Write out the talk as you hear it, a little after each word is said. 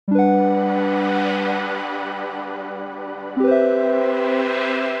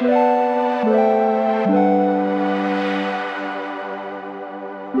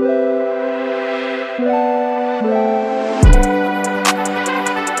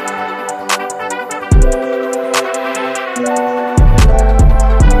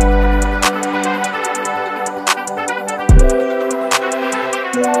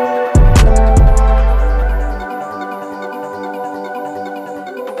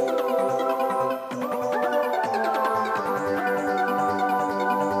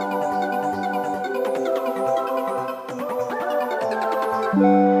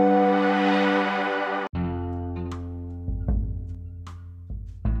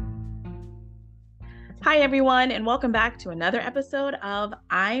Hi, everyone, and welcome back to another episode of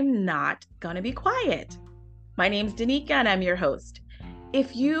I'm Not Gonna Be Quiet. My name's Danica, and I'm your host.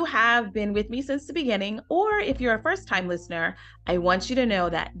 If you have been with me since the beginning, or if you're a first-time listener, I want you to know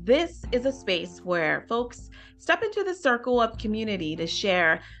that this is a space where folks step into the circle of community to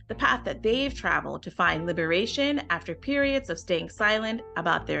share the path that they've traveled to find liberation after periods of staying silent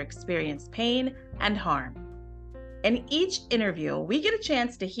about their experienced pain and harm. In each interview, we get a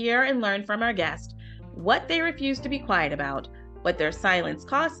chance to hear and learn from our guest what they refuse to be quiet about, what their silence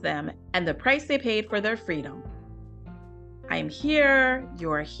cost them, and the price they paid for their freedom. I'm here,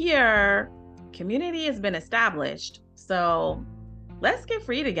 you're here, community has been established, so let's get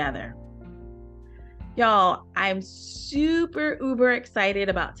free together. Y'all, I'm super uber excited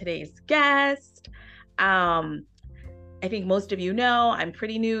about today's guest. I think most of you know I'm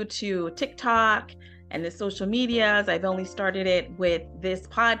pretty new to TikTok and the social medias. I've only started it with this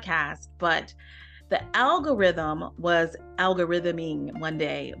podcast, but the algorithm was algorithming one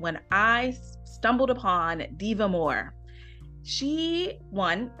day when I stumbled upon Diva Moore. She,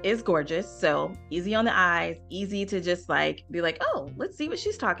 one, is gorgeous, so easy on the eyes, easy to just be like, oh, let's see what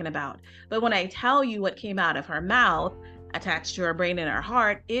she's talking about. But when I tell you what came out of her mouth, attached to her brain and her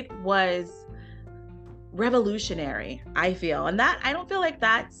heart, it was revolutionary, I feel. And that, I don't feel like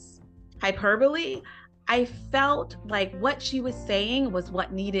that's hyperbole. I felt like what she was saying was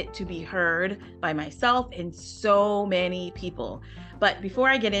what needed to be heard by myself and so many people. But before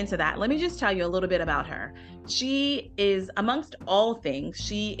I get into that, let me just tell you a little bit about her. She is, amongst all things,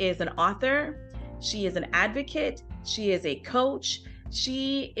 she is an author, she is an advocate, she is a coach,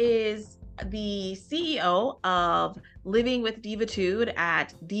 she is the CEO of Living with Divitude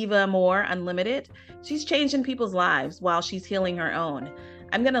at Diva Moore Unlimited. She's changing people's lives while she's healing her own.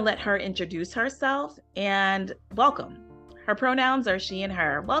 I'm going to let her introduce herself and welcome. Her pronouns are she and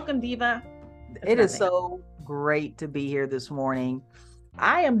her. Welcome, Diva. It is so great to be here this morning.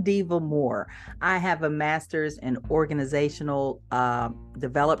 I am Diva Moore. I have a master's in organizational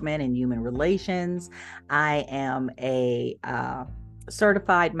development and human relations. I am a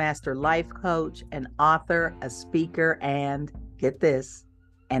certified master life coach, an author, a speaker, and get this,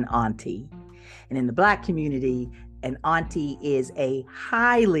 an auntie. And in the Black community, an auntie is a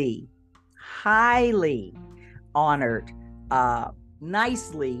highly honored,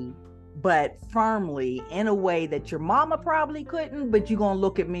 nicely, but firmly, in a way that your mama probably couldn't, but you're going to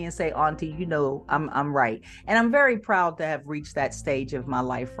look at me and say, auntie, you know, I'm right. And I'm very proud to have reached that stage of my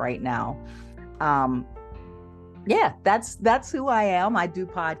life right now. Yeah, that's who I am. I do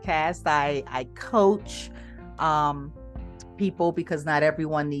podcasts. I coach, people, because not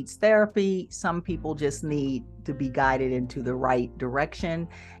everyone needs therapy. Some people just need to be guided into the right direction.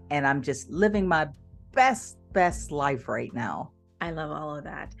 And I'm just living my best life right now. I love all of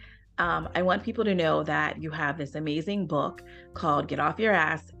that. I want people to know that you have this amazing book called Get Off Your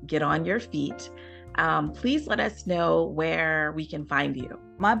Ass, Get On Your Feet. Please let us know where we can find you.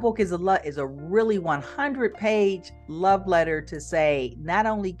 My book is a really 100-page love letter to say, not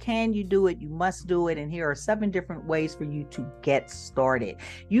only can you do it, you must do it. And here are 7 different ways for you to get started.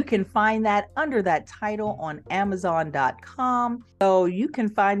 You can find that under that title on Amazon.com. So you can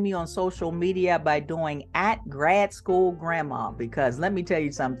find me on social media by doing @GradSchoolGrandma, because let me tell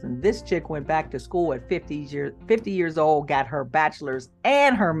you something, this chick went back to school at 50 years old, got her bachelor's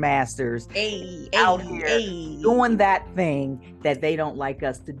and her master's out here doing that thing that they don't like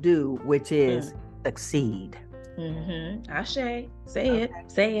us to do, which is succeed. Ashe, say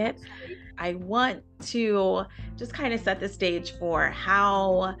it. I want to just kind of set the stage for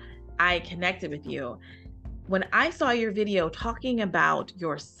how I connected with you. When I saw your video talking about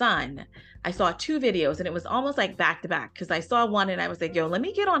your son, I saw 2 videos and it was almost like back to back, because I saw one and I was like, yo, let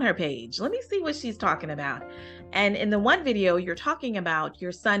me get on her page. Let me see what she's talking about. And in the one video, you're talking about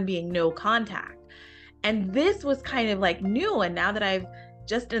your son being no contact. And this was kind of like new. And now that I've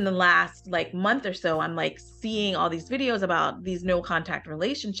just in the last like month or so, I'm like seeing all these videos about these no contact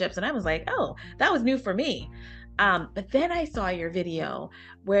relationships. And I was like, oh, that was new for me. But then I saw your video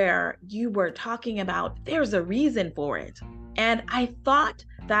where you were talking about there's a reason for it. And I thought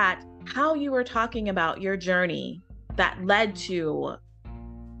that how you were talking about your journey that led to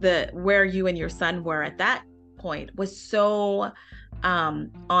the where you and your son were at that point was so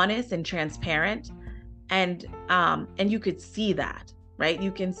honest and transparent, and you could see that, right?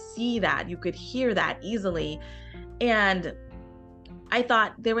 You can see that, you could hear that easily. And I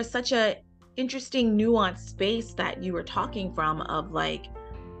thought there was such a interesting nuanced space that you were talking from, of like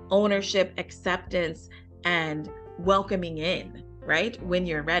ownership, acceptance, and welcoming in, right, when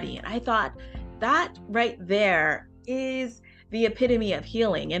you're ready. And I thought that right there is the epitome of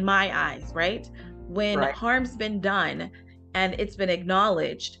healing in my eyes, right? When harm's been done and it's been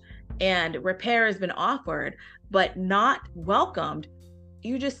acknowledged and repair has been offered but not welcomed,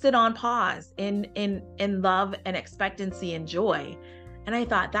 you just sit on pause in love and expectancy and joy. And I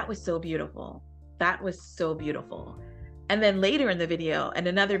thought that was so beautiful. That was so beautiful. And then later in the video, and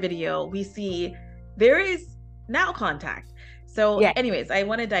another video, we see there is now contact. So anyways, I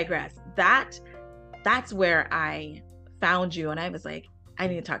want to digress. That's where I found you, and I was like, I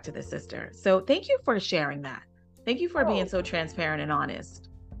need to talk to this sister. So thank you for sharing that. Thank you for being so transparent and honest.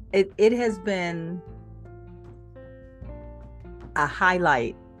 It has been a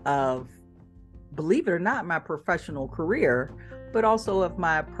highlight of, believe it or not, my professional career, but also of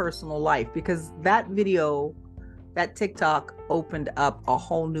my personal life, because that video, that TikTok opened up a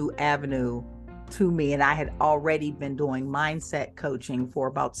whole new avenue to me. And I had already been doing mindset coaching for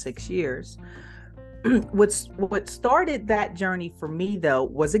about 6 years. What started that journey for me, though,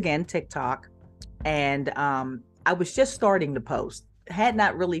 was again TikTok. And I was just starting to post, had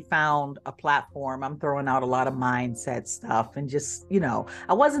not really found a platform. I'm throwing out a lot of mindset stuff, and just,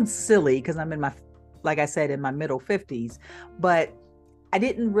 I wasn't silly because I'm in my, like I said, in my middle 50s, but I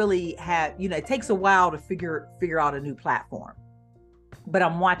didn't really have, it takes a while to figure out a new platform. But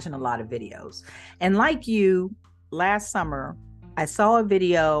I'm watching a lot of videos. And like you, last summer, I saw a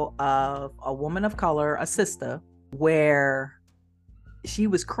video of a woman of color, a sister, where she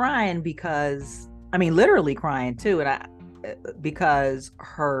was crying because, literally crying too, because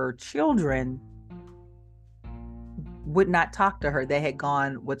her children would not talk to her. They had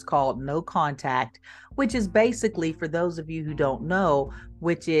gone what's called no contact, which is basically, for those of you who don't know,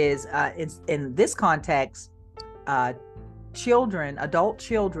 which is in this context, adult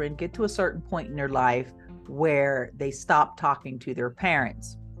children get to a certain point in their life where they stop talking to their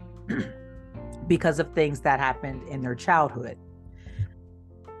parents because of things that happened in their childhood.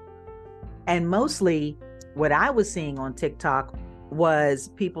 And mostly what I was seeing on TikTok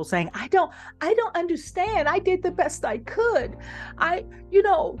was people saying, I don't understand. I did the best I could.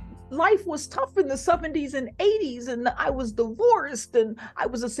 Life was tough in the 70s and 80s, and I was divorced, and I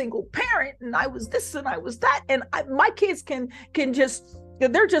was a single parent, and I was this and I was that. And my kids can just,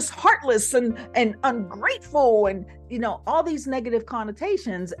 they're just heartless and ungrateful, and, all these negative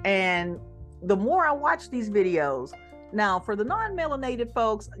connotations. And the more I watch these videos, now for the non-melanated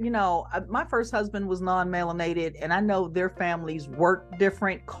folks, my first husband was non-melanated, and I know their families work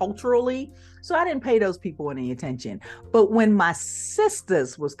different culturally, so I didn't pay those people any attention. But when my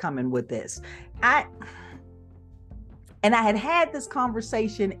sisters was coming with this, I had this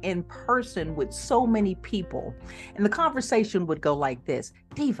conversation in person with so many people, and the conversation would go like this: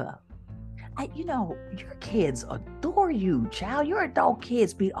 Diva, your kids adore you, child. Your adult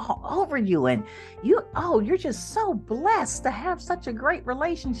kids be all over you, and you're just so blessed to have such a great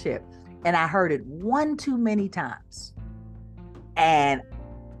relationship. And I heard it one too many times. And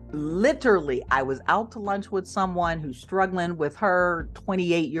literally, I was out to lunch with someone who's struggling with her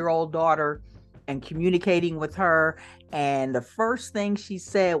 28-year-old daughter and communicating with her. And the first thing she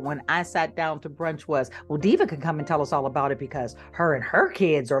said when I sat down to brunch was, well, Diva can come and tell us all about it because her and her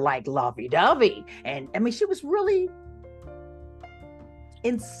kids are like lovey-dovey. And she was really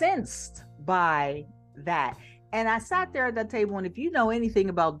incensed by that. And I sat there at that table, and if you know anything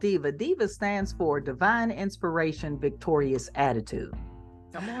about Diva, Diva stands for Divine Inspiration, Victorious Attitude.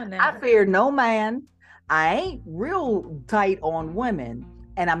 Come on now. I fear no man. I ain't real tight on women.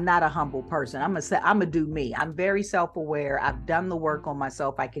 And I'm not a humble person. I'm gonna do me. I'm very self-aware. I've done the work on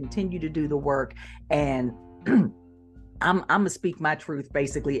myself. I continue to do the work, and I'm gonna speak my truth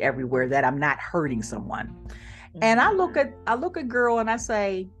basically everywhere, that I'm not hurting someone. Mm-hmm. And I look at girl and I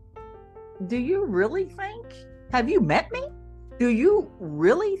say, do you really think? Have you met me? Do you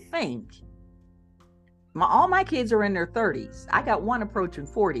really think? All my kids are in their 30s. I got one approaching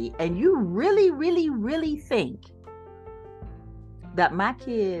 40, and you really, really, really think that my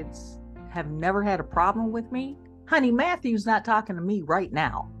kids have never had a problem with me. Honey, Matthew's not talking to me right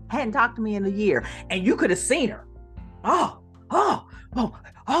now. Hadn't talked to me in a year. And you could have seen her. Oh, oh, oh,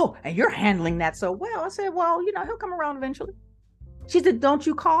 oh, and you're handling that so well. I said, well, he'll come around eventually. She said, don't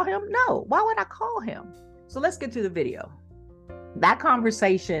you call him? No, why would I call him? So let's get to the video. That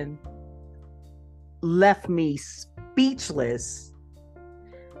conversation left me speechless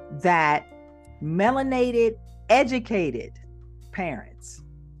that melanated, educated parents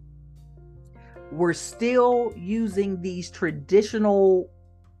were still using these traditional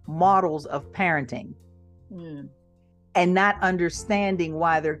models of parenting and not understanding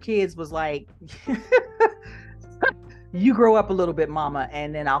why their kids was like, you grow up a little bit, mama,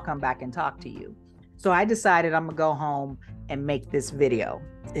 and then I'll come back and talk to you. So I decided I'm gonna go home and make this video.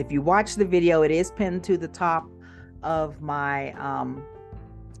 If you watch the video, it is pinned to the top of my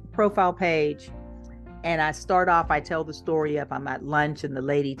profile page. And I start off, I tell the story of I'm at lunch and the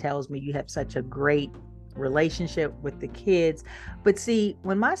lady tells me you have such a great relationship with the kids. But see,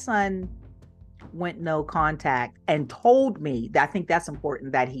 when my son went no contact and told me, I think that's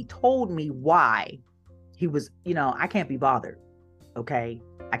important, that he told me why he was, I can't be bothered. Okay.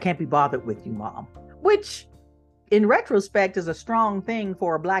 I can't be bothered with you, mom, which in retrospect is a strong thing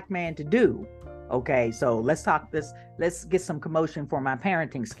for a Black man to do. Okay. So let's let's get some commotion for my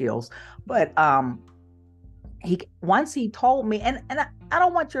parenting skills. But, once he told me, and I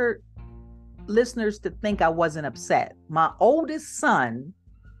don't want your listeners to think I wasn't upset. My oldest son,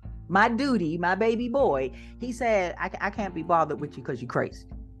 my duty, my baby boy, he said, I can't be bothered with you because you're crazy.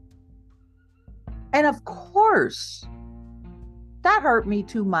 And of course, that hurt me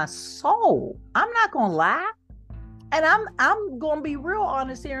to my soul. I'm not gonna lie. And I'm gonna be real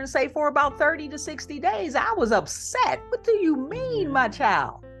honest here and say for about 30 to 60 days, I was upset. What do you mean, my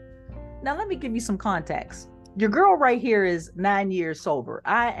child? Now, let me give you some context. Your girl right here is 9 years sober.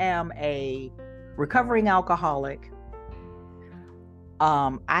 I am a recovering alcoholic.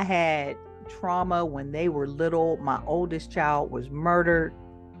 I had trauma when they were little. My oldest child was murdered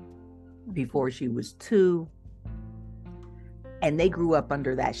before she was 2. And they grew up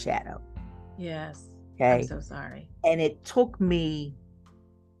under that shadow. Yes. Okay. I'm so sorry. And it took me,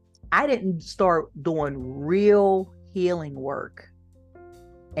 I didn't start doing real healing work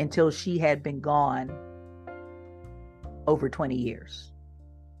until she had been gone over 20 years.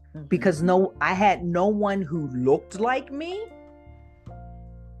 Because I had no one who looked like me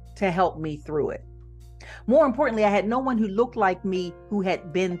to help me through it. More importantly, I had no one who looked like me who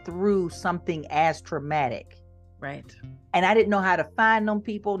had been through something as traumatic. Right. And I didn't know how to find them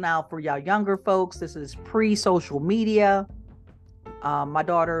people. Now, for y'all younger folks, this is pre-social media. My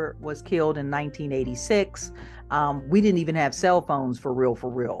daughter was killed in 1986. We didn't even have cell phones for real.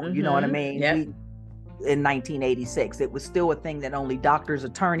 You know what I mean? Yep. In 1986, it was still a thing that only doctors,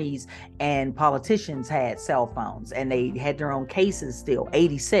 attorneys, and politicians had cell phones, and they had their own cases still.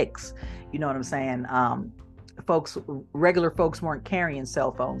 86, you know what I'm saying? Regular folks weren't carrying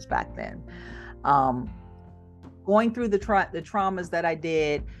cell phones back then. Going through the traumas that I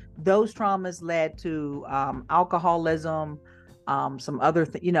did, those traumas led to alcoholism, some other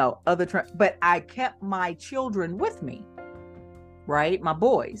but I kept my children with me, right? My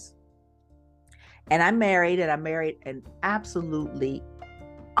boys. And I married an absolutely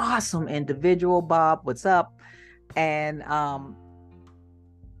awesome individual. Bob, what's up? And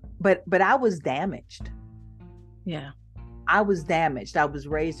but I was damaged. Yeah. I was damaged. I was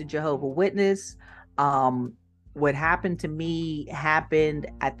raised a Jehovah's Witness. What happened to me happened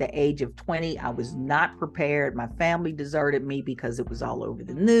at the age of 20. I was not prepared. My family deserted me because it was all over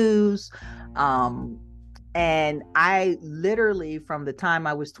the news. And I literally, from the time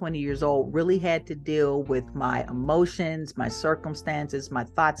I was 20 years old, really had to deal with my emotions, my circumstances, my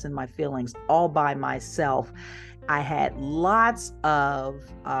thoughts, and my feelings all by myself. I had lots of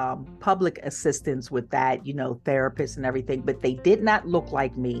public assistance with that, therapists and everything, but they did not look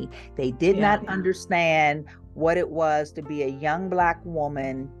like me. They did not understand what it was to be a young Black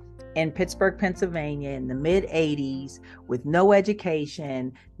woman in Pittsburgh, Pennsylvania in the mid 80s with no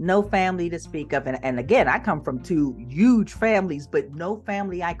education, no family to speak of. And again, I come from 2 huge families, but no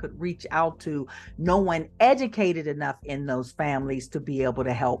family I could reach out to, no one educated enough in those families to be able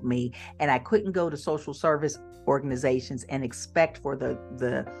to help me. And I couldn't go to social service organizations and expect for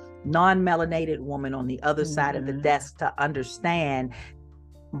the non-melanated woman on the other side of the desk to understand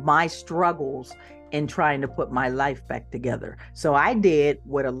my struggles in trying to put my life back together. So I did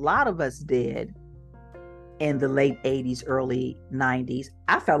what a lot of us did in the late 80s, early 90s.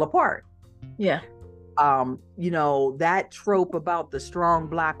 I fell apart. Yeah. That trope about the strong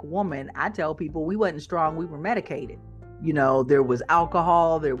Black woman, I tell people we wasn't strong, we were medicated. You know, there was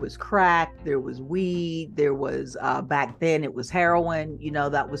alcohol, there was crack, there was weed, there was back then it was heroin, you know,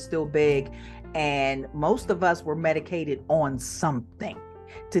 that was still big. And most of us were medicated on something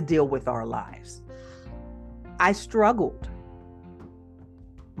to deal with our lives. I struggled.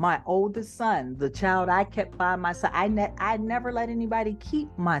 My oldest son, the child I kept by my side, I never let anybody keep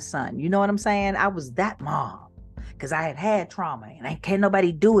my son. You know what I'm saying? I was that mom because I had trauma, and can't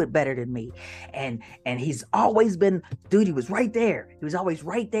nobody do it better than me. And he's always been, dude, he was right there. He was always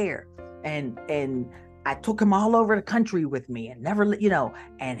right there. And I took him all over the country with me and never, you know,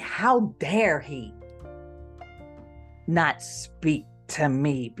 and how dare he not speak to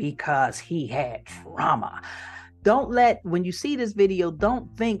me because he had trauma. When you see this video,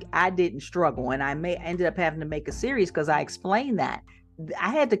 don't think I didn't struggle. And I ended up having to make a series because I explained that. I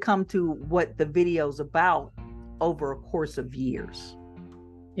had to come to what the video's about over a course of years.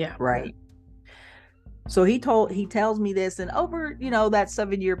 Yeah. Right. So he tells me this, and over, you know, that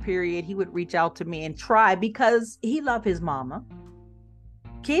 7-year period, he would reach out to me and try, because he loved his mama.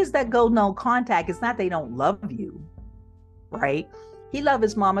 Kids that go no contact, it's not they don't love you, right? He loved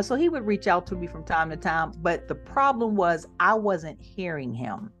his mama, so he would reach out to me from time to time. But the problem was I wasn't hearing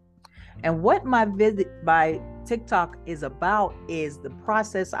him. And what my TikTok is about is the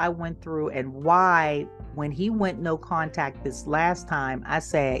process I went through, and why when he went no contact this last time, I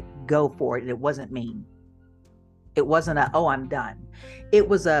said, go for it. It wasn't me. It wasn't oh, I'm done. It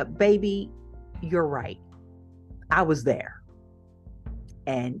was a, baby, you're right. I was there.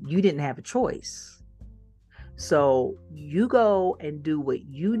 And you didn't have a choice. So you go and do what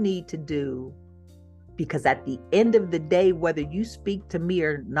you need to do, because at the end of the day, whether you speak to me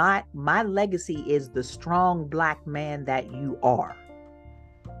or not, my legacy is the strong Black man that you are.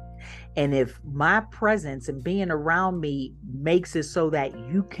 And if my presence and being around me makes it so that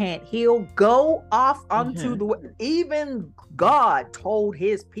you can't heal, go off onto the, even God told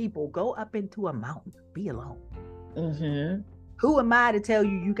his people, go up into a mountain, be alone. Who am I to tell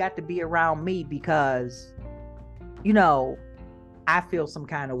you you got to be around me because, you know, I feel some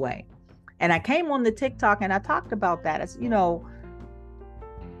kind of way. And I came on the TikTok and I talked about that. As you know,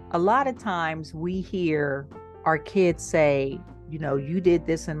 a lot of times we hear our kids say, you know, you did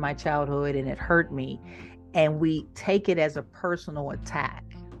this in my childhood and it hurt me. And we take it as a personal attack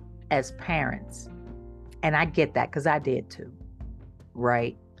as parents. And I get that because I did too.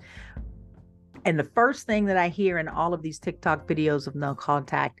 Right. And the first thing that I hear in all of these TikTok videos of no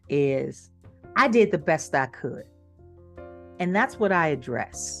contact is, I did the best I could. And that's what I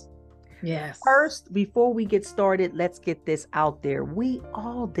address. Yes. First, before we get started, let's get this out there. We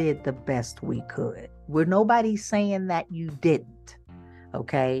all did the best we could. We're nobody's saying that you didn't.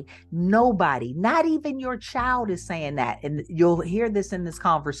 Okay. Nobody, not even your child is saying that. And you'll hear this in this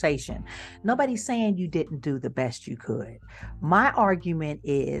conversation. Nobody's saying you didn't do the best you could. My argument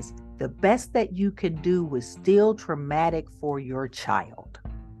is the best that you could do was still traumatic for your child.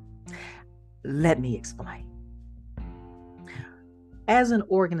 Let me explain. As an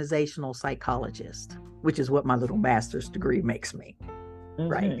organizational psychologist, which is what my little master's degree makes me,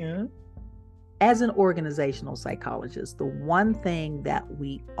 right? As an organizational psychologist, the one thing that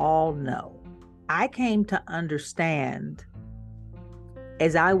we all know, I came to understand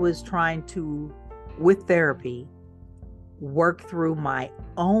as I was trying to, with therapy, work through my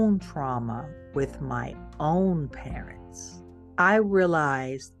own trauma with my own parents. I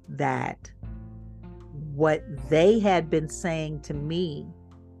realized that what they had been saying to me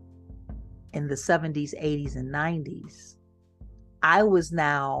in the 70s, 80s, and 90s, I was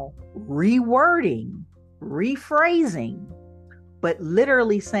now rewording, rephrasing, but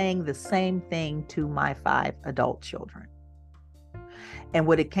literally saying the same thing to my 5 adult children. And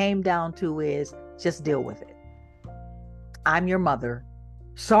what it came down to is just deal with it. I'm your mother.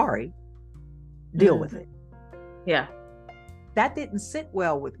 Sorry. Deal with it. Yeah. That didn't sit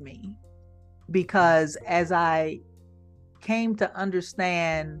well with me, because as I came to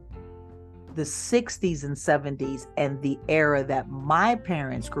understand the 60s and 70s and the era that my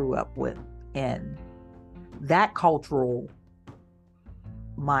parents grew up with in, that cultural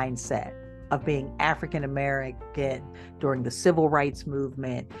mindset of being African American during the civil rights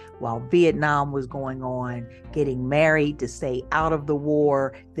movement, while Vietnam was going on, getting married to stay out of the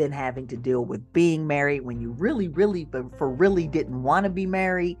war, then having to deal with being married when you really didn't want to be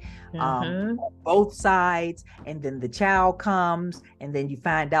married, on both sides. And then the child comes, and then you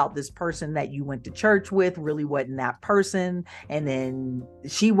find out this person that you went to church with really wasn't that person, and then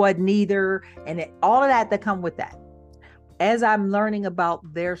she wasn't either, and all of that come with that. As I'm learning about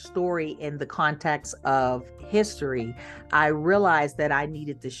their story in the context of history, I realized that I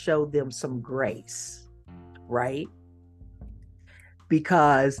needed to show them some grace, right?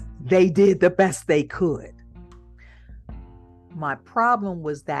 because they did the best they could. My problem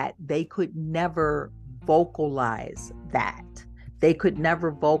was that they could never vocalize that. They could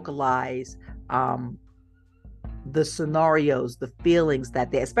never vocalize the scenarios, the feelings that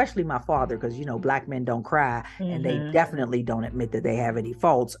they, especially my father, because Black men don't cry, and they definitely don't admit that they have any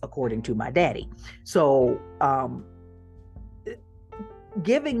faults, according to my daddy. So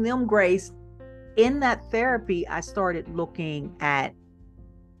giving them grace in that therapy, I started looking at,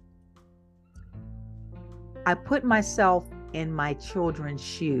 I put myself in my children's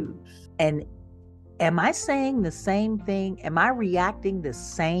shoes, and am I saying the same thing? Am I reacting the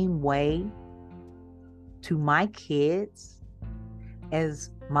same way to my kids as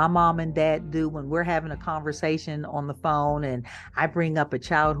my mom and dad do when we're having a conversation on the phone and I bring up a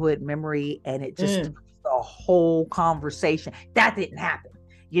childhood memory and it just the whole conversation? That didn't happen.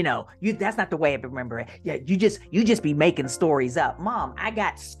 That's not the way I remember it. Yeah, you just be making stories up. Mom, I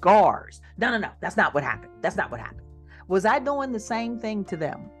got scars. No, that's not what happened. That's not what happened. Was I doing the same thing to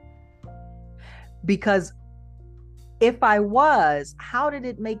them? Because if I was, how did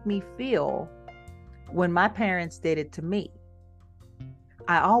it make me feel when my parents did it to me?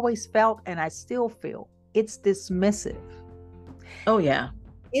 I always felt, and I still feel, it's dismissive. Oh, yeah.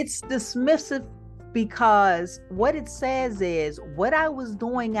 It's dismissive because what it says is what I was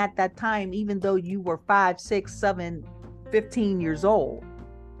doing at that time, even though you were 5, 6, 7, 15 years old,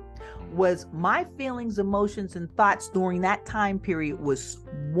 was my feelings, emotions, and thoughts during that time period was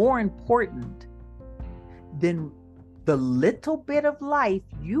more important than the little bit of life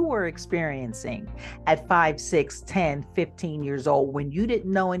you were experiencing at 5, 6, 10, 15 years old, when you didn't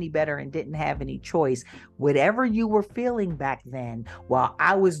know any better and didn't have any choice. Whatever you were feeling back then, while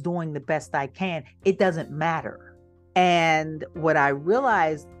I was doing the best I can, it doesn't matter. And what I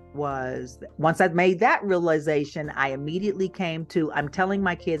realized was, once I made that realization, I immediately came to, I'm telling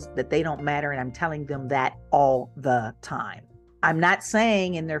my kids that they don't matter, and I'm telling them that all the time. I'm not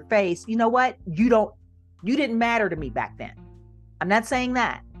saying in their face, you know what, you didn't matter to me back then. I'm not saying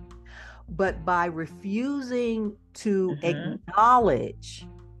that. But by refusing to acknowledge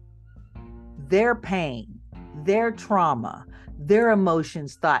their pain, their trauma, their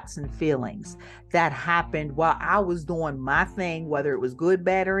emotions, thoughts, and feelings that happened while I was doing my thing, whether it was good,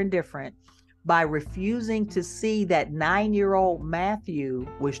 bad, or indifferent, by refusing to see that 9-year-old Matthew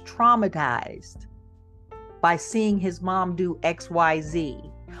was traumatized by seeing his mom do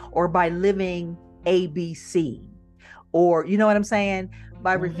XYZ, or by living ABC, or you know what I'm saying?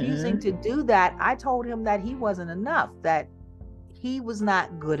 By refusing to do that, I told him that he wasn't enough, that he was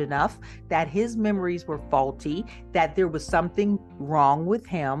not good enough, that his memories were faulty, that there was something wrong with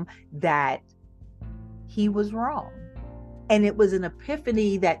him, that he was wrong. And it was an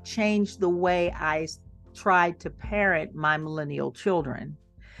epiphany that changed the way I tried to parent my millennial children,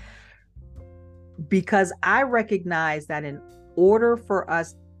 because I recognize that in order for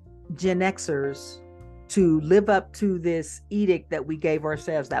us Gen Xers to live up to this edict that we gave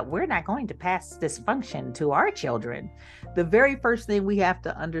ourselves, that we're not going to pass dysfunction to our children, the very first thing we have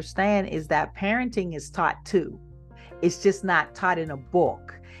to understand is that parenting is taught too. It's just not taught in a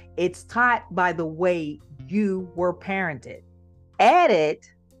book. It's taught by the way you were parented. Added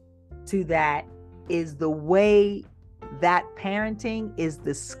to that is the way that parenting is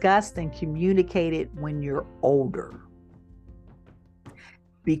discussed and communicated when you're older.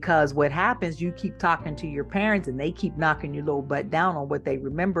 Because what happens, you keep talking to your parents and they keep knocking your little butt down on what they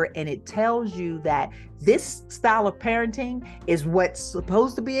remember. And it tells you that this style of parenting is what's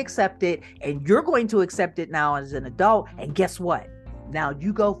supposed to be accepted, and you're going to accept it now as an adult. And guess what? Now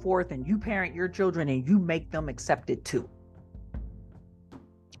you go forth and you parent your children and you make them accept it too.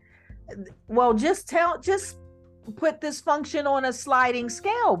 Well, just put this function on a sliding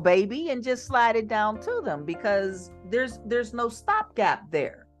scale, baby, and just slide it down to them, because there's no stopgap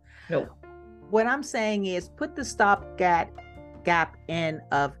there. Nope. What I'm saying is put the stopgap in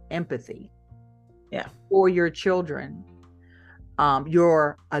of empathy. Yeah. For your children,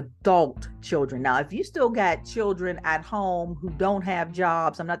 your adult children. Now, if you still got children at home who don't have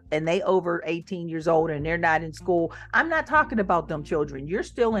jobs, and they over 18 years old and they're not in school, I'm not talking about them children. You're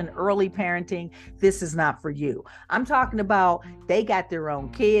still in early parenting. This is not for you. I'm talking about they got their own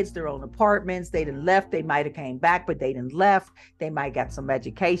kids, their own apartments. They done left. They might have came back, but they didn't left. They might got some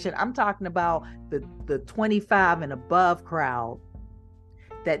education. I'm talking about the 25 and above crowd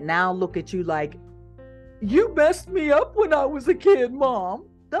that now look at you like, you messed me up when I was a kid, Mom.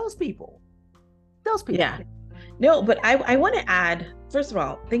 Those people. Yeah. No, but I want to add, first of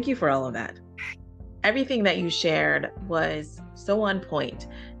all, thank you for all of that. Everything that you shared was so on point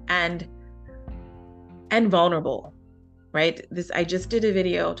and vulnerable. right? I just did a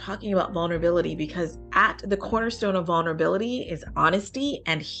video talking about vulnerability because at the cornerstone of vulnerability is honesty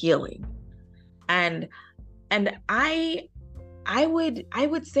and healing. And I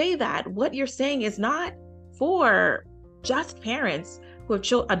would say that what you're saying is not for just parents who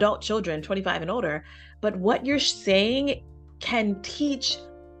have adult children 25 and older, but what you're saying can teach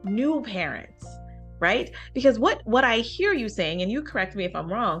new parents, right? Because what I hear you saying, and you correct me if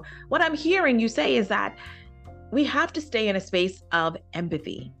I'm wrong, what I'm hearing you say is that we have to stay in a space of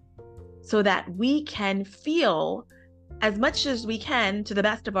empathy so that we can feel as much as we can, to the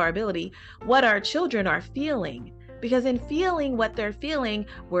best of our ability, what our children are feeling. Because in feeling what they're feeling,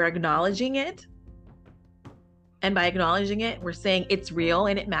 we're acknowledging it. And by acknowledging it, we're saying it's real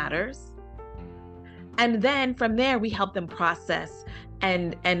and it matters. And then from there, we help them process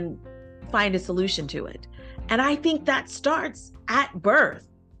and find a solution to it. And I think that starts at birth,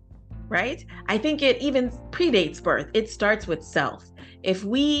 right? I think it even predates birth. It starts with self. If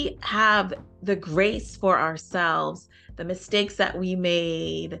we have the grace for ourselves, the mistakes that we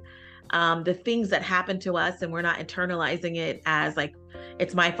made, the things that happened to us, and we're not internalizing it as like,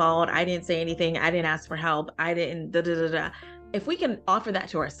 it's my fault, I didn't say anything, I didn't ask for help, I didn't da da da da. If we can offer that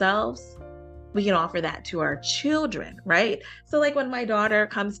to ourselves, we can offer that to our children, right? So like when my daughter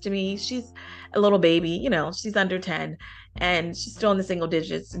comes to me, she's a little baby, you know, she's under 10 and she's still in the single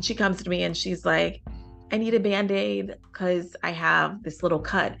digits. And she comes to me and she's like, I need a Band-Aid because I have this little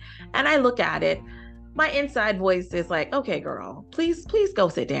cut. And I look at it. My inside voice is like, okay, girl, please go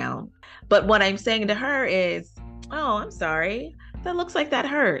sit down. But what I'm saying to her is, oh, I'm sorry. That looks like that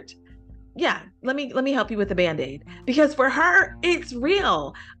hurt. Yeah, let me help you with the Band-Aid. Because for her, it's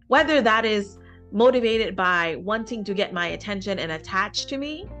real. Whether that is motivated by wanting to get my attention and attach to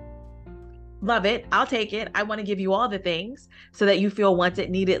me, love it. I'll take it. I want to give you all the things so that you feel wanted,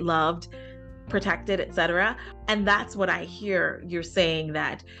 needed, loved, protected, etc. And that's what I hear you're saying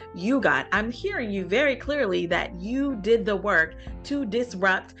that you got. I'm hearing you very clearly that you did the work to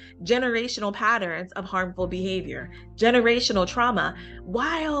disrupt generational patterns of harmful behavior, generational trauma,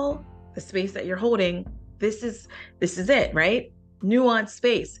 while the space that you're holding, this is it, right? Nuanced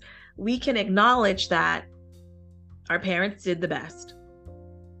space. We can acknowledge that our parents did the best.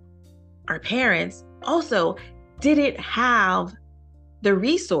 Our parents also didn't have the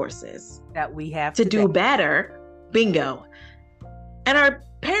resources that we have to do better. Bingo. And our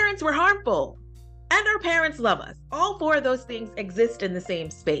parents were harmful. And our parents love us. All four of those things exist in the same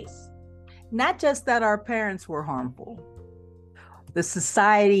space. Not just that our parents were harmful. The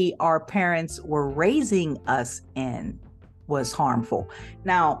society our parents were raising us in was harmful.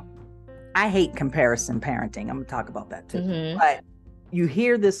 Now, I hate comparison parenting. I'm going to talk about that too. Mm-hmm. But you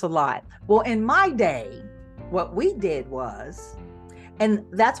hear this a lot. Well, in my day, what we did was, and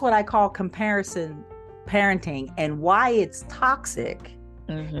that's what I call comparison parenting, and why it's toxic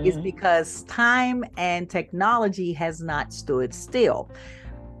is because time and technology has not stood still.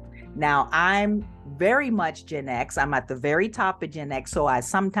 Now, I'm very much Gen X. I'm at the very top of Gen X, so I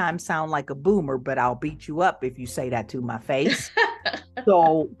sometimes sound like a boomer, but I'll beat you up if you say that to my face.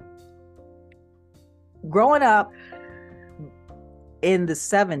 So, growing up in the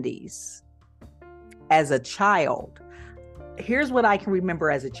 70s as a child, here's what I can remember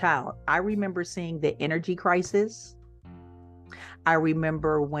as a child. I remember seeing the energy crisis. I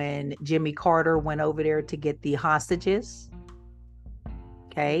remember when Jimmy Carter went over there to get the hostages.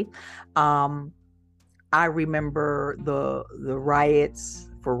 Okay. I remember the riots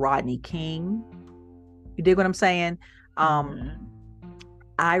for Rodney King. You dig what I'm saying?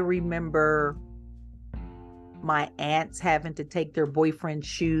 I remember my aunts having to take their boyfriend's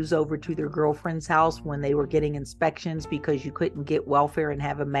shoes over to their girlfriend's house when they were getting inspections because you couldn't get welfare and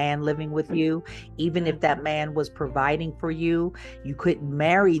have a man living with you. Even if that man was providing for you, you couldn't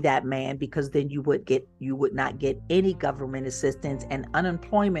marry that man because then you would not get any government assistance. And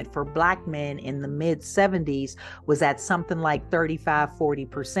unemployment for Black men in the mid 70s was at something like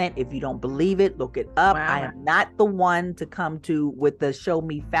 35-40%. If you don't believe it, look it up. Wow. I am not the one to come to with the show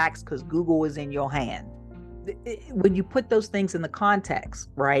me facts because Google is in your hand. When you put those things in the context,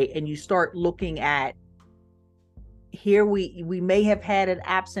 right, and you start looking at here, we may have had an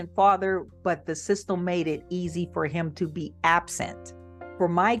absent father, but the system made it easy for him to be absent. For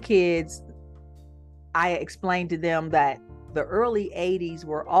my kids, I explained to them that the early 80s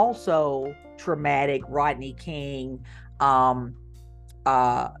were also traumatic. Rodney King,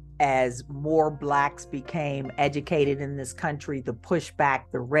 as more Blacks became educated in this country, the pushback,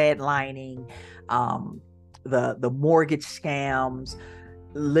 the redlining, the mortgage scams,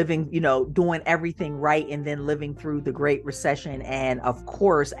 living, doing everything right, and then living through the Great Recession. And of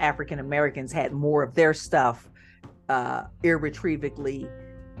course, African Americans had more of their stuff irretrievably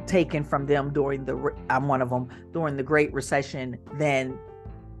taken from them I'm one of them, during the Great Recession than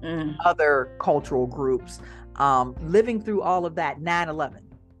other cultural groups. Living through all of that, 9/11.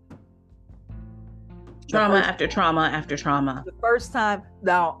 Trauma after trauma after trauma. The first time,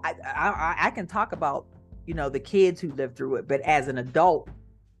 now I can talk about, the kids who lived through it, but as an adult,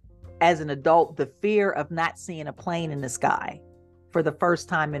 the fear of not seeing a plane in the sky for the first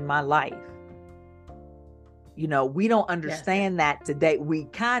time in my life. We don't understand that today. We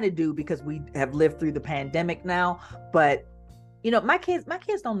kind of do because we have lived through the pandemic now, but my kids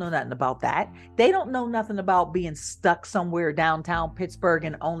don't know nothing about that. They don't know nothing about being stuck somewhere downtown Pittsburgh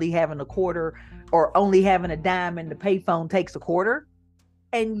and only having a quarter or only having a dime and the payphone takes a quarter.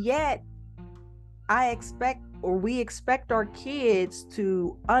 And yet we expect our kids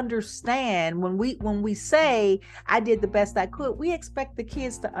to understand when we say I did the best I could. We expect the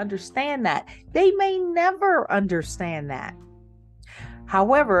kids to understand that. They may never understand that.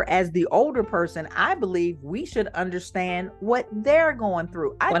 However, as the older person, I believe we should understand what they're going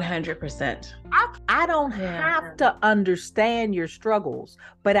through. 100%. I don't have to understand your struggles,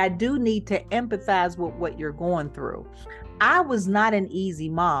 but I do need to empathize with what you're going through. I was not an easy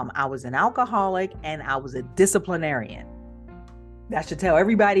mom. I was an alcoholic and I was a disciplinarian. That should tell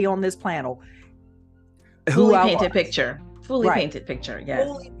everybody on this panel Fully painted picture. Yes.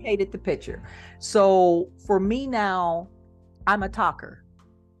 Fully painted the picture. So for me now, I'm a talker.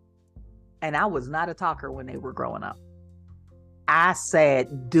 And I was not a talker when they were growing up. I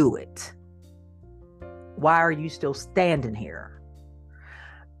said, do it. Why are you still standing here?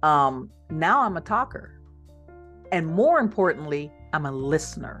 Now I'm a talker. And more importantly, I'm a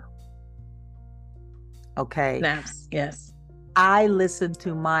listener. Okay. Snaps. Yes. I listen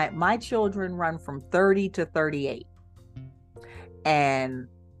to my children run from 30 to 38. And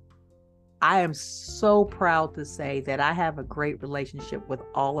I am so proud to say that I have a great relationship with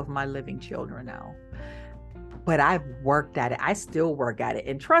all of my living children now. But I've worked at it. I still work at it.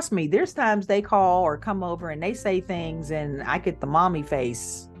 And trust me, there's times they call or come over and they say things and I get the mommy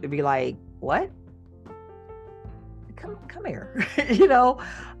face to be like, what? Come here. You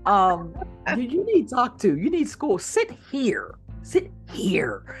need to talk to. You need school. Sit here.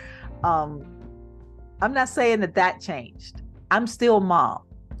 I'm not saying that changed. I'm still mom.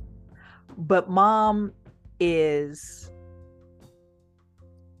 But mom is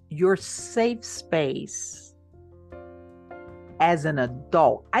your safe space as an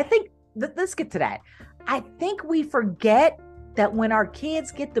adult. I think, let's get to that. I think we forget that when our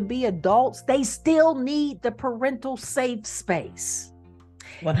kids get to be adults, they still need the parental safe space.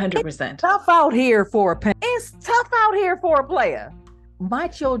 100%. It's tough out here for a player. My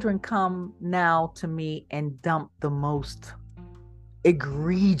children come now to me and dump the most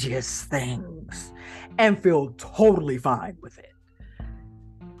egregious things and feel totally fine with it.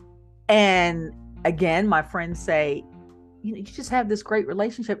 And again, my friends say, you just have this great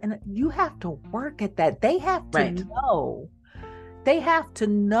relationship and you have to work at that. They have to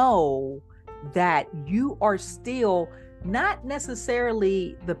know that you are still not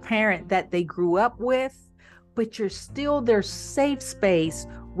necessarily the parent that they grew up with, but you're still their safe space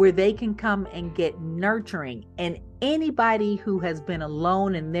where they can come and get nurturing. And anybody who has been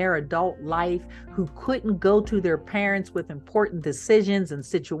alone in their adult life, who couldn't go to their parents with important decisions and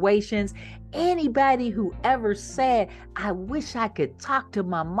situations, anybody who ever said, I wish I could talk to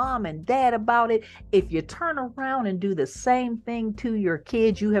my mom and dad about it, if you turn around and do the same thing to your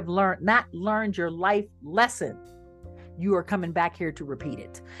kids, you have not learned your life lesson. You are coming back here to repeat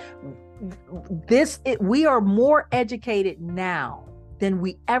it. We are more educated now than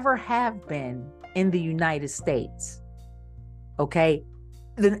we ever have been in the United States, okay,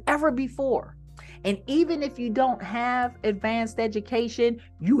 than ever before. And even if you don't have advanced education,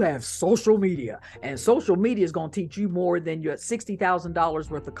 you have social media, and social media is going to teach you more than your $60,000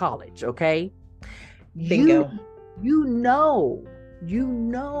 worth of college, okay? Bingo. You know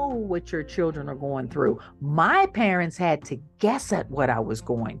what your children are going through. My parents had to guess at what I was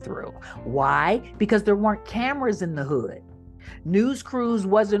going through. Why? Because there weren't cameras in the hood. News crews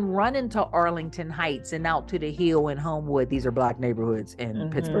wasn't running to Arlington Heights and out to the Hill and Homewood. These are black neighborhoods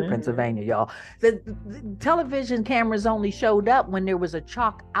in Pittsburgh, Pennsylvania, y'all. The television cameras only showed up when there was a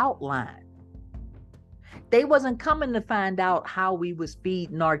chalk outline. They wasn't coming to find out how we was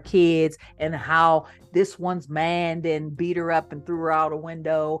feeding our kids and how this one's man then beat her up and threw her out a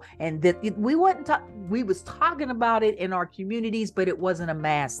window. And that we was talking about it in our communities, but it wasn't a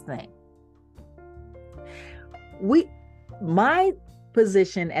mass thing. My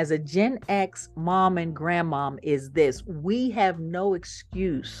position as a Gen X mom and grandmom is this: we have no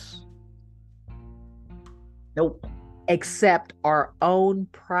excuse. Nope. accept our own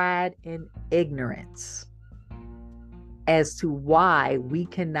pride and ignorance as to why we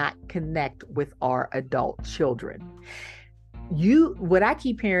cannot connect with our adult children. What I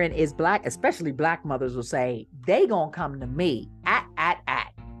keep hearing is especially black mothers will say, they gonna come to me.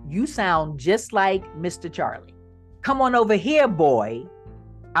 You sound just like Mr. Charlie. Come on over here, boy.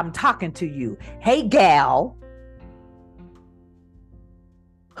 I'm talking to you. Hey, gal.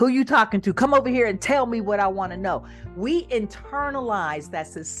 Who you talking to? Come over here and tell me what I want to know. We internalize that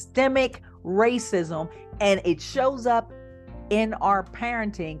systemic racism, and it shows up in our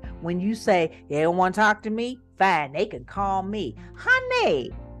parenting when you say, they don't want to talk to me? Fine, they can call me.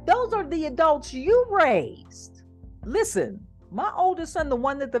 Honey, those are the adults you raised. Listen, my oldest son, the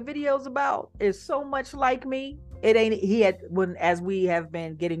one that the video's about, is so much like me. As we have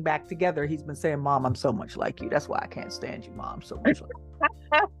been getting back together, he's been saying, Mom, I'm so much like you. That's why I can't stand you, Mom. So much like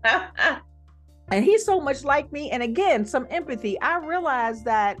you. And he's so much like me. And again, some empathy. I realized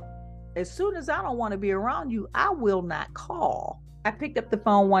that as soon as I don't want to be around you, I will not call. I picked up the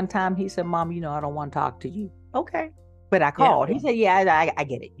phone one time. He said, Mom, I don't want to talk to you. Okay. But I called. Yeah. He said, yeah, I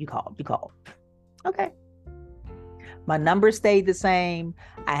get it. You called. Okay. My number stayed the same.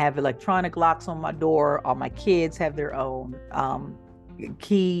 I have electronic locks on my door. All my kids have their own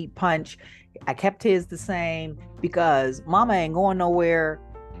key punch. I kept his the same because Mama ain't going nowhere.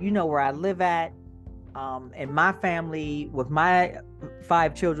 You know where I live at. And my family, with my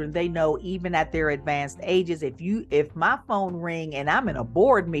 5 children, they know even at their advanced ages, if my phone ring and I'm in a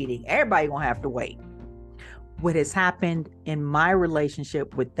board meeting, everybody gonna have to wait. What has happened in my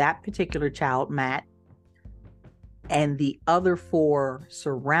relationship with that particular child, Matt, and the other 4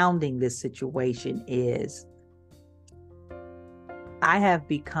 surrounding this situation is I have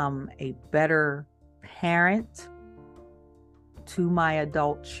become a better parent to my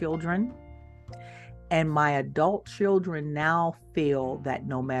adult children. And my adult children now feel that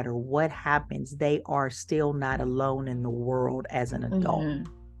no matter what happens, they are still not alone in the world as an adult.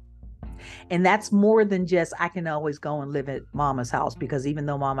 Mm-hmm. And that's more than just, I can always go and live at Mama's house, because even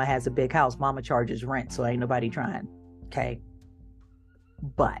though Mama has a big house, Mama charges rent. So ain't nobody trying. Okay.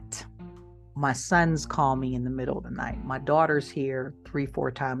 But my sons call me in the middle of the night. My daughter's here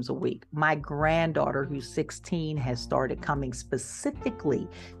 3-4 times a week. My granddaughter, who's 16, has started coming specifically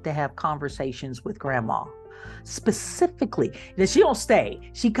to have conversations with grandma. Specifically. That she don't stay.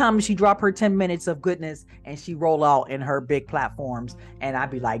 She comes, she drop her 10 minutes of goodness, and she roll out in her big platforms. And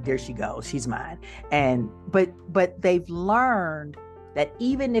I'd be like, there she goes. She's mine. But they've learned that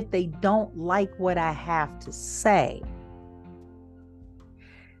even if they don't like what I have to say,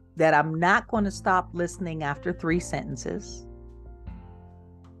 that I'm not going to stop listening after 3 sentences,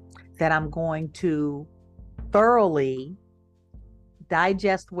 that I'm going to thoroughly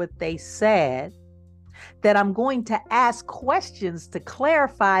digest what they said, that I'm going to ask questions to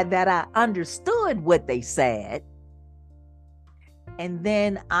clarify that I understood what they said, and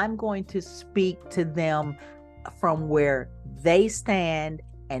then I'm going to speak to them from where they stand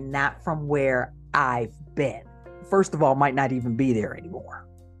and not from where I've been. First of all, might not even be there anymore.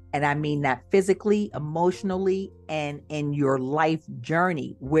 And I mean that physically, emotionally, and in your life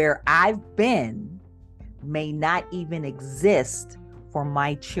journey. Where I've been may not even exist for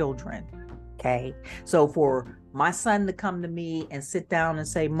my children. Okay. So for my son to come to me and sit down and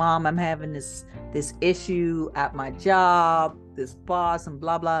say, Mom, I'm having this issue at my job, this boss and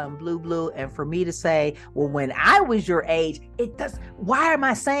blah, blah, and blue. And for me to say, well, when I was your age, why am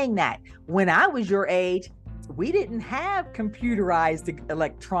I saying that? When I was your age, we didn't have computerized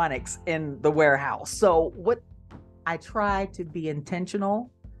electronics in the warehouse. So I try to be intentional.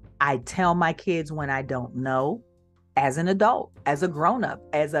 I tell my kids when I don't know, as an adult, as a grown-up,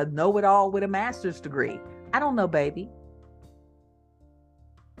 as a know-it-all with a master's degree. I don't know, baby.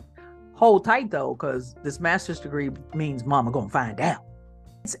 Hold tight though, because this master's degree means Mama gonna find out.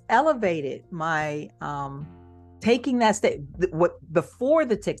 It's elevated my taking that step before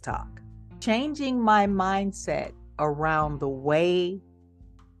the TikTok. Changing my mindset around the way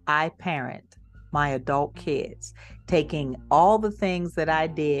I parent my adult kids, taking all the things that I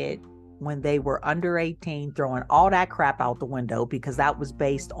did when they were under 18, throwing all that crap out the window because that was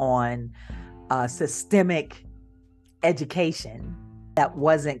based on systemic education that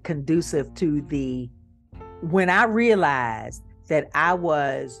wasn't conducive to when I realized that I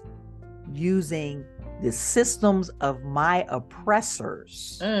was using the systems of my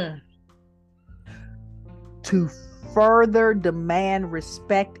oppressors to further demand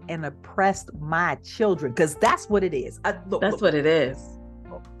respect and oppress my children, because that's what it is. That's what it is.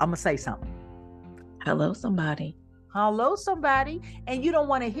 I'm gonna say something. Hello, somebody. hello somebody, and you don't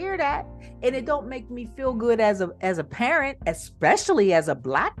want to hear that, and it don't make me feel good as a parent, especially as a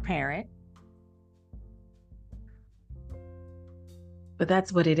Black parent. But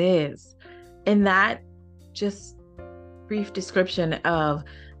that's what it is. And that just brief description of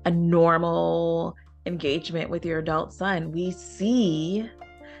a normal engagement with your adult son, we see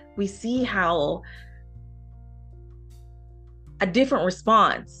how a different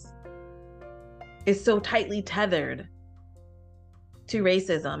response is so tightly tethered to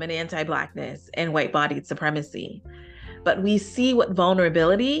racism and anti-Blackness and white-bodied supremacy. But we see what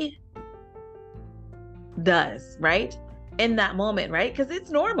vulnerability does, right? In that moment, right? Because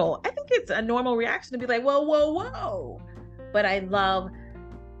it's normal. I think it's a normal reaction to be like, whoa, whoa, whoa. But I love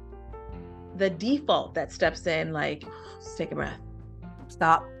the default that steps in, like, let's take a breath.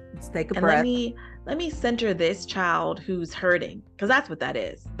 Stop. Let's take a breath. Let me center this child who's hurting, because that's what that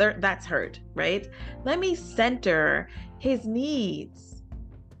is. That's hurt, right? Let me center his needs,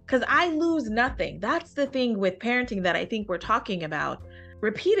 because I lose nothing. That's the thing with parenting that I think we're talking about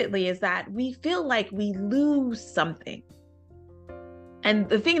repeatedly, is that we feel like we lose something. And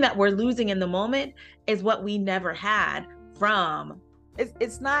the thing that we're losing in the moment is what we never had from.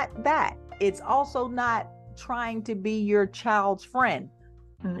 It's not that. It's also not trying to be your child's friend.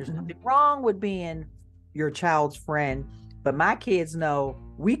 There's nothing wrong with being your child's friend, but my kids know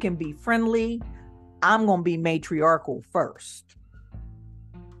we can be friendly. I'm going to be matriarchal first.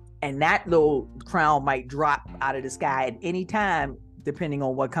 And that little crown might drop out of the sky at any time, depending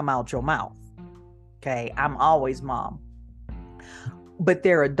on what come out your mouth. Okay, I'm always mom. But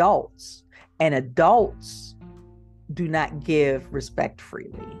they're adults, and adults do not give respect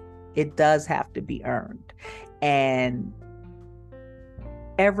freely. It does have to be earned. And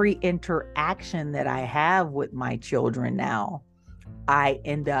every interaction that I have with my children now, I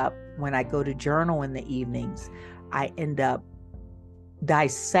end up, when I go to journal in the evenings, I end up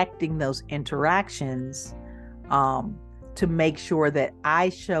dissecting those interactions to make sure that I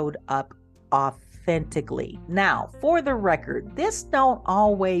showed up authentically. Now, for the record, this don't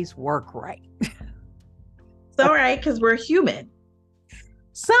always work right. It's all right, because we're human.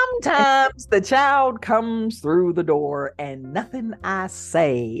 Sometimes the child comes through the door and nothing I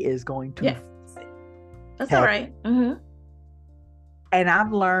say is going to fix it. That's all right. Mm-hmm. And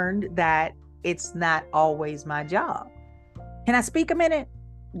I've learned that it's not always my job. Can I speak a minute?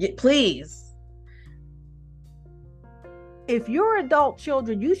 Yeah, please. If your adult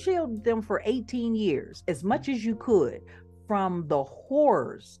children, you shielded them for 18 years, as much as you could, from the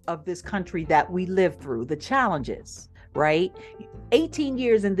horrors of this country that we live through, the challenges, right? 18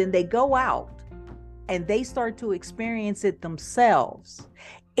 years, and then they go out and they start to experience it themselves.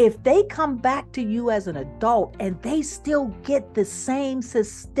 If they come back to you as an adult and they still get the same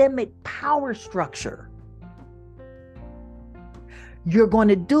systemic power structure, you're going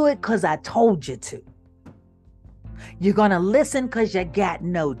to do it because I told you to. You're going to listen because you got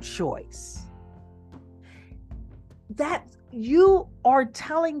no choice. That you are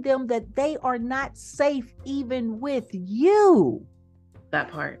telling them that they are not safe even with you. That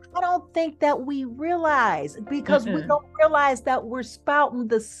part. I don't think that we realize, because we don't realize that we're spouting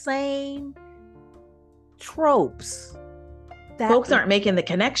the same tropes. Folks aren't making the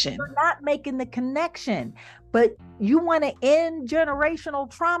connection. You're not making the connection. But you want to end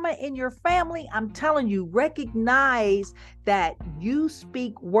generational trauma in your family? I'm telling you, recognize that you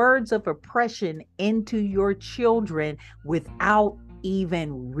speak words of oppression into your children without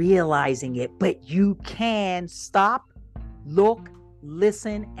even realizing it. But you can stop, look,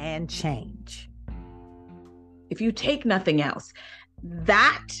 listen, and change. If you take nothing else,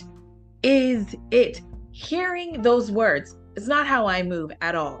 that is it. Hearing those words is not how I move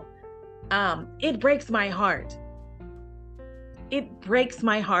at all. It breaks my heart. It breaks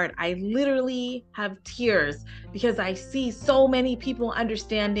my heart. I literally have tears because I see so many people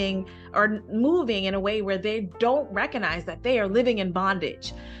understanding or moving in a way where they don't recognize that they are living in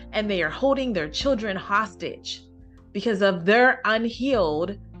bondage and they are holding their children hostage because of their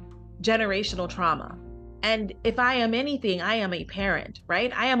unhealed generational trauma. And if I am anything, I am a parent,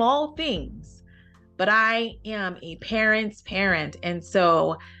 right? I am all things, but I am a parent's parent. And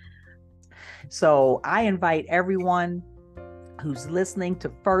so I invite everyone who's listening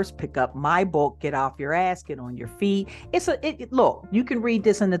to first pick up my book, Get Off Your Ass, Get on Your Feet. Look, you can read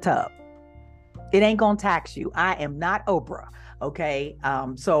this in the tub. It ain't gonna tax you. I am not Oprah, okay?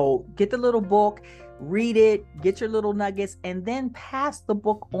 So get the little book, read it, get your little nuggets, and then pass the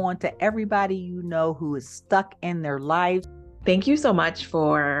book on to everybody you know who is stuck in their lives. Thank you so much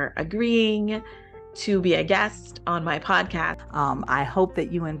for agreeing to be a guest on my podcast. I hope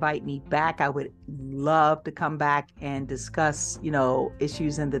that you invite me back. I would love to come back and discuss,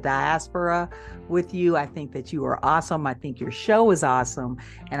 issues in the diaspora with you. I think that you are awesome. I think your show is awesome.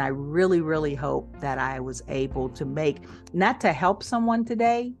 And I really, really hope that I was able to not to help someone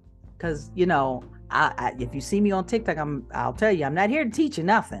today, because, if you see me on TikTok, I'll tell you, I'm not here to teach you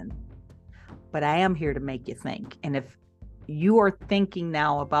nothing, but I am here to make you think. And if you are thinking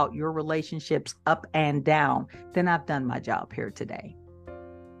now about your relationships up and down, then I've done my job here today.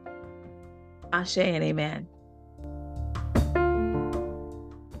 Ashe and amen.